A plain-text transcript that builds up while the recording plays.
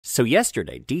So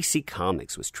yesterday, DC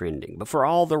Comics was trending, but for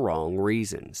all the wrong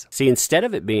reasons. See, instead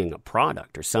of it being a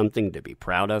product or something to be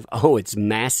proud of, it's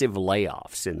massive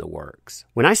layoffs in the works.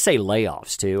 When I say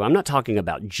layoffs, too, I'm not talking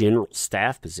about general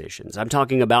staff positions. I'm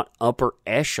talking about upper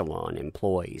echelon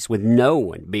employees, with no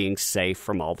one being safe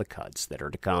from all the cuts that are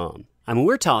to come. I mean,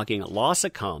 we're talking a loss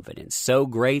of confidence so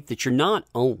great that you're not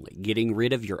only getting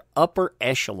rid of your upper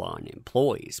echelon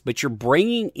employees, but you're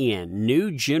bringing in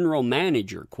new general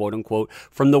manager, quote unquote,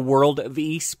 from the world of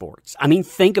esports. I mean,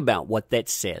 think about what that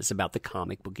says about the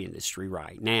comic book industry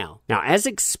right now. Now, as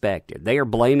expected, they are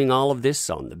blaming all of this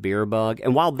on the beer bug,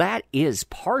 and while that is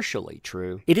partially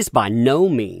true, it is by no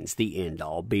means the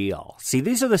end-all be-all. See,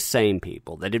 these are the same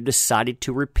people that have decided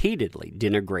to repeatedly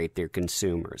denigrate their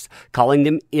consumers, calling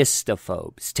them istophobes,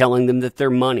 telling them that their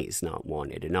money's not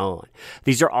wanted and on.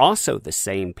 These are also the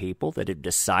same people that have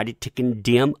decided to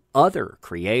condemn other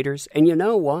creators, and you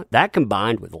know what? That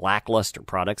combined with lackluster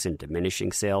products and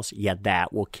diminishing sales,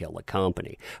 that will kill a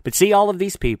company. But see, all of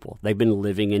these people, they've been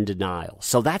living in denial.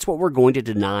 So that's what we're going to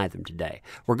deny them today.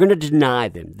 We're going to deny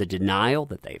them the denial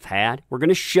that they've had. We're going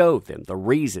to show them the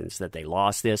reasons that they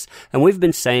lost this, and we've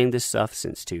been saying this stuff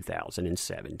since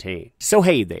 2017. So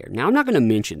hey there. Now, I'm not going to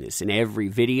mention this in every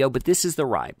video, but this is the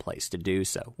right place to do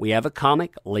so. We have a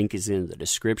comic, link is in the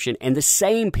description, and the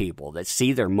same people that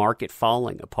see their market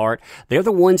falling apart, they're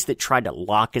the ones that tried to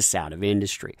lock us out of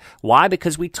industry. Why?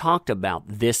 Because we talked about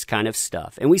this kind of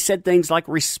stuff, and we said things like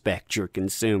respect your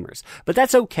consumers. But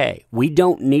that's okay. We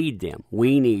don't need them.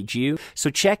 We need you. So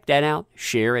check that out,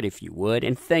 share it if you would,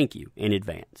 and thank you in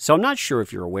advance. So I'm not sure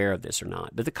if you're aware of this or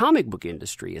not, but the comic book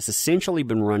industry has essentially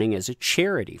been running as a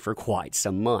charity for quite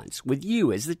some months, with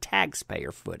you as the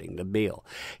taxpayer footing the bill.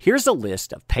 Here's a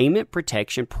list of Payment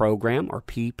Protection Program, or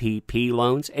PPP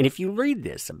loans, and if you read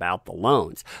this about the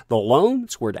loans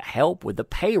were to help with the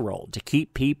payroll to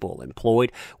keep people employed,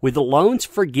 with the loans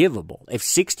forgivable if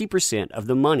 60% of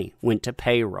the money went to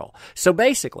payroll. So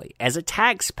basically, as a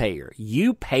taxpayer,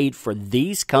 you paid for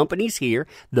these companies here.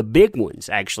 The big ones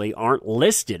actually aren't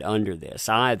listed under this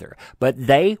either, but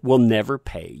they will never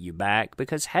pay you back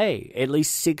because, hey, at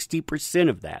least 60%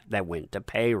 of that went to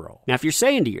payroll. Now, if you're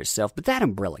saying to yourself, but that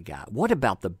umbrella guy, what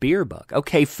about the beer bug?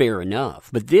 Okay, fair enough.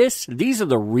 But these are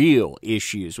the real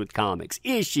issues with comics.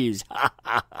 Issues.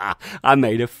 I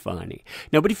made it funny.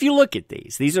 No, but if you look at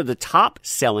these are the top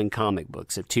selling comic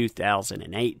books of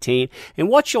 2018. And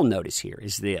what you'll notice here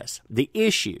is this. The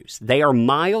issues, they are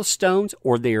milestones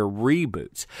or they are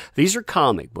reboots. These are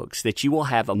comic books that you will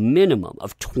have a minimum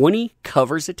of 20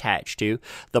 covers attached to.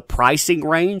 The pricing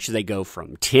range, they go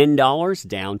from $10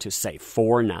 down to, say,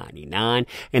 $4.99.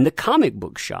 And the comic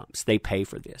book shops, they pay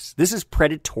for this. This is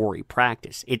predatory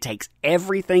practice. It takes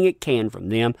everything it can from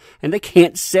them, and they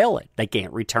can't sell it. They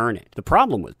can't return it. The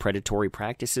problem with predatory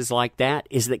practices like that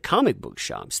is that comic book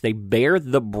shops, they bear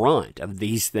the brunt of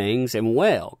these things, and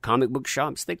comic book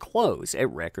shops, they close at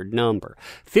record number.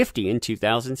 50 in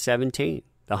 2017.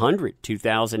 100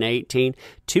 2018,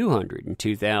 200 in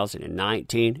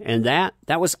 2019, and that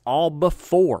was all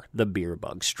before the beer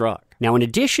bug struck. Now, in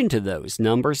addition to those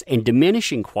numbers and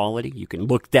diminishing quality, you can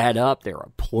look that up. There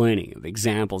are plenty of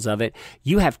examples of it.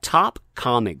 You have top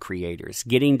comic creators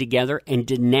getting together and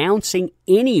denouncing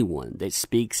anyone that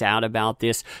speaks out about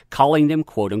this, calling them,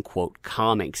 quote-unquote,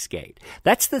 Comicsgate.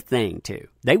 That's the thing, too.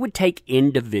 They would take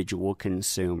individual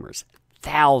consumers,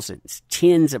 thousands,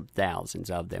 tens of thousands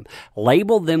of them,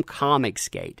 label them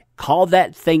Comicsgate, call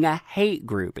that thing a hate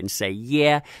group, and say,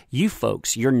 yeah, you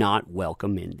folks, you're not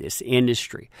welcome in this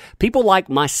industry. People like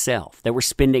myself that were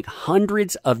spending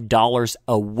hundreds of dollars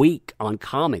a week on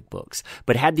comic books,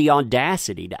 but had the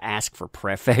audacity to ask for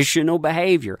professional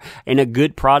behavior and a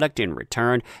good product in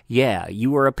return,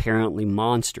 you were apparently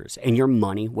monsters, and your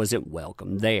money wasn't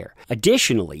welcome there.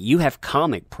 Additionally, you have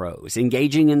comic pros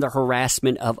engaging in the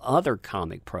harassment of other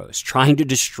comic pros, trying to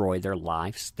destroy their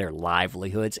lives, their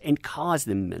livelihoods, and cause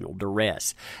them mental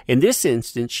duress. In this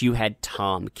instance, you had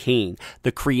Tom King,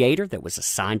 the creator that was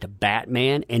assigned to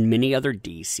Batman and many other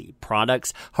DC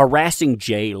products, harassing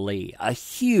Jay Lee, a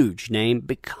huge name,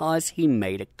 because he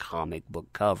made a comic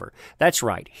book cover. That's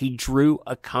right, he drew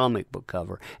a comic book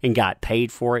cover and got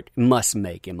paid for it. Must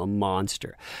make him a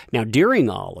monster. Now, during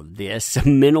all of this,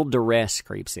 mental duress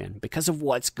creeps in because of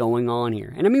what's going on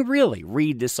here. And I mean, really,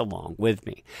 read this along with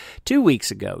me. 2 weeks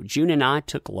ago, June and I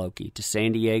took Loki to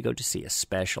San Diego to see a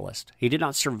special specialist. He did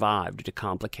not survive due to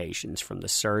complications from the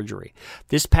surgery.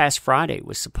 This past Friday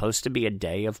was supposed to be a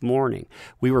day of mourning.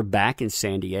 We were back in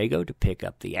San Diego to pick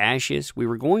up the ashes. We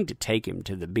were going to take him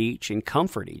to the beach and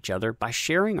comfort each other by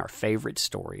sharing our favorite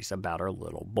stories about our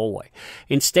little boy.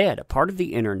 Instead, a part of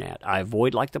the internet I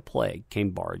avoid like the plague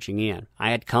came barging in.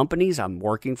 I had companies I'm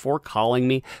working for calling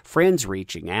me, friends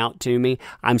reaching out to me.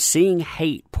 I'm seeing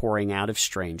hate pouring out of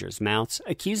strangers' mouths,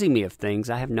 accusing me of things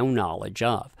I have no knowledge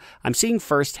of. I'm seeing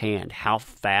firsthand how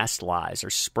fast lies are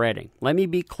spreading. Let me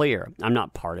be clear, I'm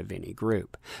not part of any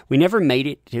group. We never made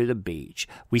it to the beach.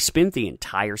 We spent the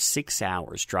entire 6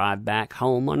 hours drive back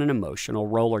home on an emotional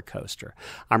roller coaster.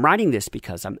 I'm writing this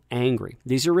because I'm angry.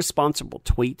 These irresponsible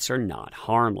tweets are not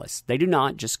harmless. They do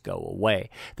not just go away.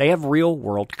 They have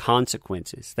real-world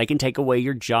consequences. They can take away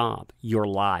your job, your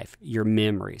life, your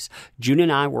memories. June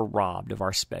and I were robbed of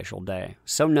our special day.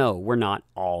 So no, we're not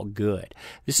all good.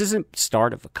 This isn't the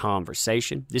start of a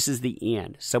conversation. This is the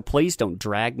end. So please don't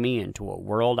drag me into a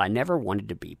world I never wanted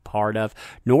to be part of,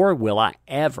 nor will I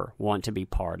ever want to be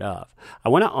part of. I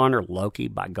want to honor Loki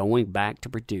by going back to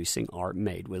producing art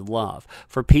made with love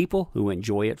for people who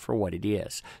enjoy it for what it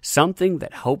is, something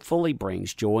that hopefully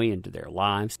brings joy into their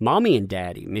lives. Mommy and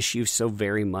Daddy miss you so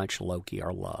very much, Loki,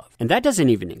 our love. And that doesn't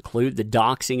even include the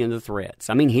doxing and the threats.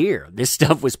 I mean, here, this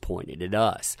stuff was pointed at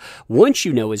us. Once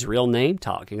you know his real name,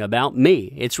 talking about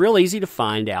me, it's real easy to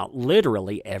find out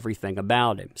literally everything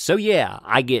about him. So yeah,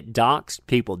 I get doxed.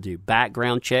 People do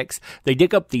background checks. They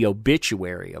dig up the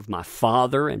obituary of my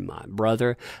father and my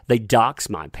brother. They dox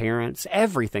my parents,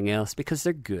 everything else, because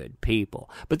they're good people.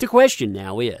 But the question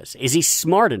now is he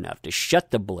smart enough to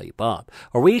shut the bleep up?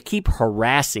 Or will you keep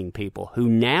harassing people who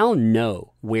now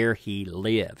know where he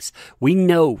lives? We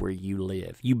know where you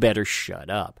live. You better shut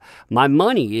up. My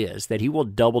money is that he will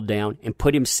double down and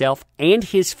put himself and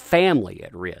his family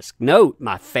at risk. Note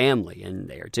my family in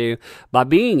there too, by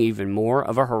being even more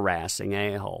of a harassing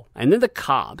a-hole. And then the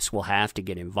cops will have to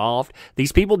get involved.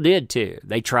 These people did too.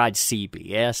 They tried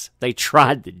CPS. They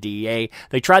tried the DA.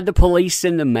 They tried the police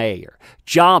and the mayor.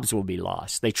 Jobs will be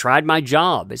lost. They tried my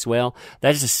job as well.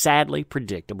 That is a sadly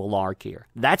predictable arc here.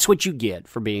 That's what you get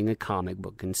for being a comic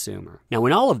book consumer. Now,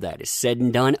 when all of that is said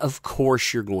and done, of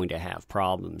course you're going to have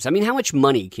problems. I mean, how much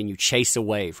money can you chase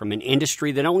away from an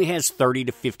industry that only has 30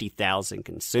 to 50,000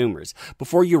 consumers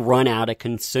before you run out of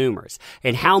consumers?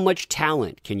 And how much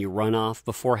talent can you run off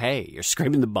before, hey, you're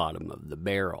scraping the bottom of the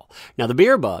barrel? Now, the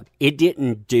beer bug, it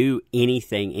didn't do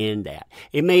anything in that.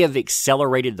 It may have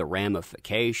accelerated the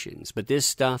ramifications, but this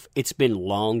stuff, it's been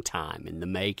long time in the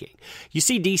making. You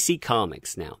see DC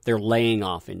Comics now, they're laying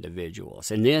off individuals,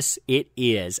 and this, it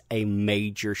is a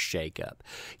major shakeup.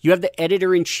 You have the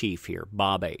editor-in-chief here,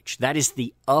 Bob H. That is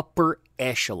the upper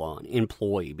echelon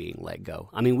employee being let go.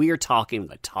 I mean, we are talking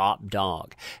the top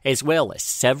dog, as well as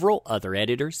several other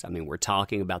editors. I mean, we're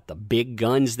talking about the big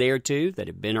guns there too that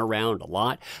have been around a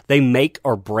lot. They make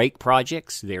or break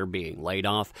projects. They're being laid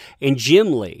off. And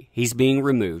Jim Lee, he's being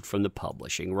removed from the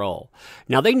publishing role.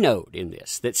 Now, they note in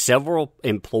this that several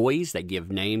employees, they give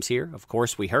names here. Of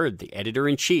course, we heard the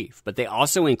editor-in-chief, but they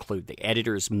also include the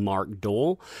editors Mark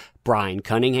Dole, Brian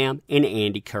Cunningham, and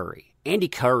Andy Curry. Andy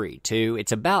Curry, too.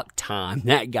 It's about time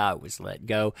that guy was let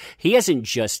go. He hasn't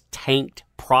just tanked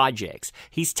projects.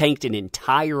 He's tanked an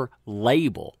entire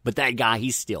label, but that guy,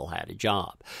 he still had a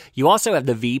job. You also have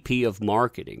the VP of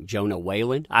Marketing, Jonah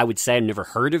Whalen. I would say I've never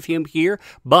heard of him here,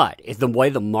 but if the way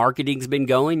the marketing's been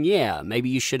going, yeah, maybe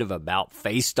you should have about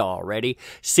faced already.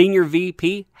 Senior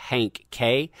VP, Hank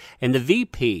K., and the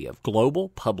VP of Global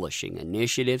Publishing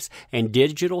Initiatives and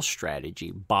Digital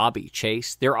Strategy, Bobby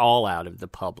Chase, they're all out of the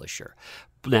publisher.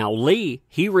 Now, Lee,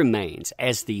 he remains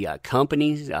as the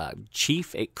company's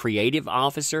chief creative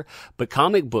officer, but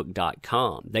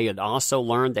comicbook.com, they had also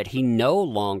learned that he no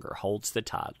longer holds the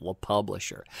title of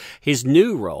publisher. His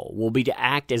new role will be to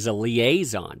act as a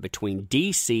liaison between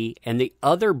DC and the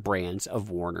other brands of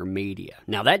Warner Media.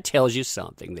 Now, that tells you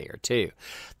something there, too.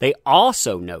 They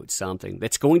also note something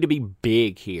that's going to be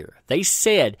big here. They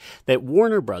said that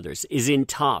Warner Brothers is in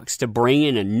talks to bring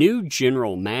in a new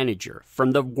general manager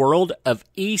from the world of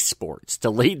esports to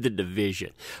lead the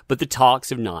division, but the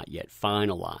talks have not yet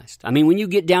finalized. I mean, when you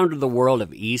get down to the world of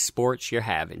esports, you're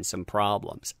having some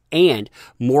problems, and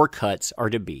more cuts are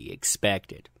to be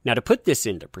expected. Now, to put this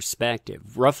into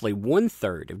perspective, roughly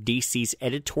 1/3 of DC's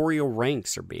editorial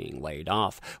ranks are being laid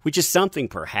off, which is something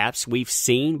perhaps we've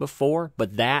seen before,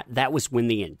 but that was when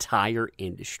the entire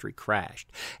industry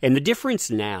crashed. And the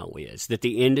difference now is that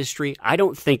the industry, I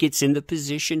don't think it's in the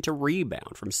position to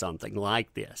rebound from something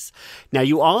like this. Now,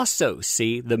 you also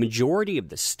see the majority of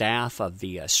the staff of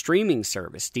the streaming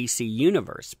service DC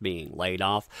Universe being laid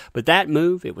off, but that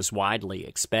move, it was widely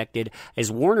expected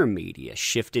as Warner Media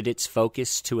shifted its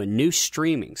focus to a new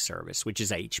streaming service, which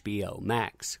is HBO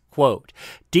Max. Quote,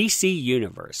 DC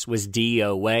Universe was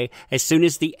DOA as soon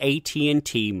as the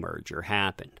at&t merger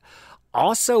happened.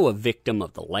 Also a victim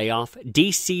of the layoff,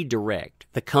 DC Direct,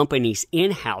 the company's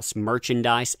in-house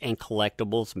merchandise and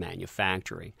collectibles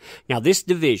manufacturing. Now, this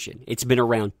division, it's been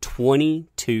around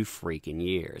 22 freaking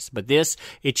years. But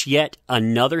it's yet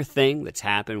another thing that's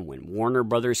happened when Warner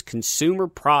Brothers Consumer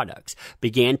Products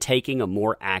began taking a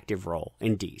more active role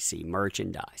in DC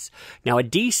merchandise. Now, a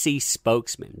DC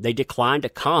spokesman, they declined to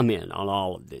comment on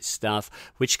all of this stuff,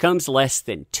 which comes less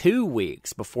than 2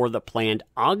 weeks before the planned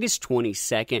August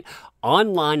 22nd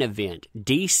online event,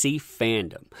 DC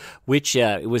Fandom, which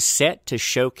was set to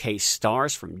showcase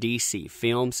stars from DC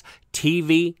films,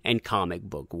 TV, and comic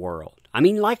book world. I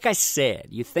mean, like I said,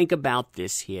 you think about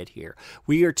this hit here.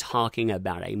 We are talking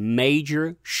about a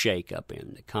major shakeup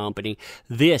in the company.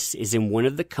 This is in one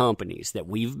of the companies that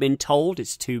we've been told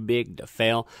is too big to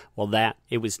fail. Well,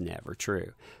 it was never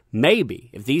true. Maybe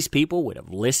if these people would have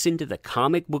listened to the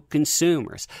comic book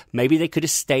consumers, maybe they could have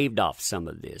staved off some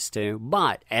of this too.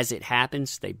 But as it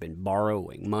happens, they've been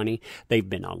borrowing money, they've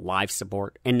been on life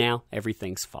support, and now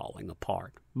everything's falling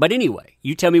apart. But anyway,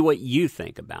 you tell me what you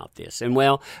think about this. And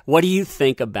well, what do you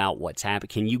think about what's happened?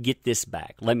 Can you get this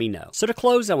back? Let me know. So to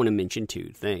close, I want to mention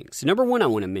 2 things. Number one, I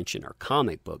want to mention our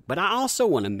comic book, but I also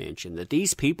want to mention that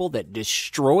these people that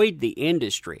destroyed the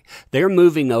industry, they're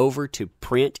moving over to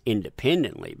print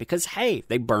independently because, hey,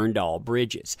 they burned all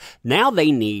bridges. Now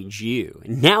they need you.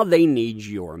 Now they need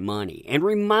your money. And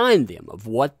remind them of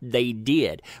what they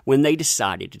did when they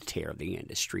decided to tear the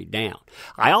industry down.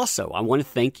 I want to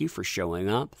thank you for showing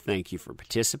up. Thank you for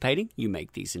participating. You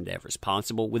make these endeavors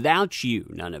possible. Without you,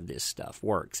 none of this stuff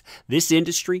works. This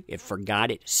industry, it forgot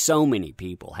it. So many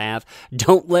people have.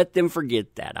 Don't let them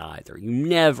forget that either. You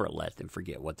never let them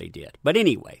forget what they did. But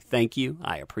anyway, thank you.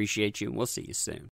 I appreciate you, and we'll see you soon.